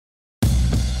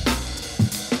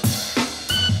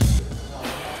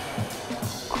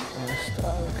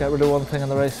get rid of one thing in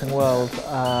the racing world,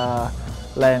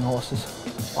 laying horses.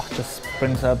 Oh, it just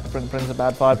brings a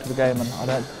bad vibe to the game, and I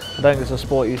don't think it's a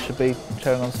sport you should be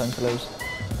cheering on saying to lose.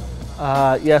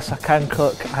 Yes, I can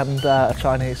cook, and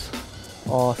Chinese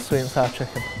or sweet and sour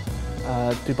chicken.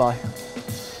 Dubai.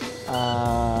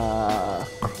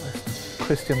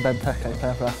 Christian Benteke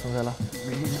playing for Aston Villa.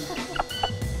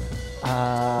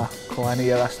 Cool, any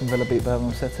year Aston Villa beat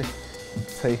Birmingham City.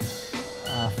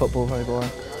 Football, very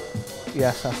boring.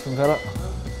 Yes, Aston Villa.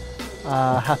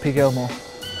 Happy Gilmore.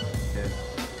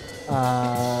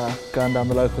 Going down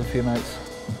the local with a few mates.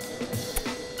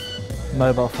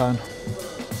 Mobile phone.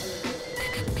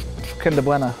 Kinder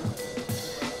Bueno.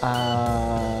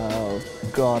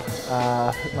 God,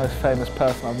 most famous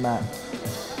person I've met.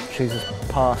 Jesus,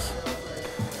 pass.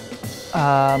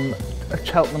 A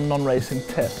Cheltenham non-racing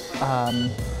tip. I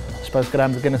suppose go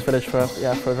down to Guinness Village for a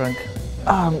drink.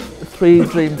 3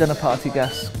 dream dinner party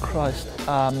guests. Christ.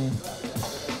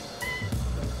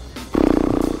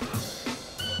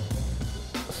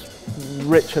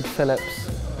 Richard Phillips,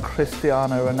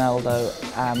 Cristiano Ronaldo,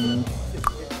 and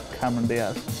Cameron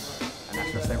Diaz. And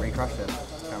that's your celebrity crush then?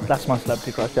 That's my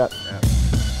celebrity crush, yeah.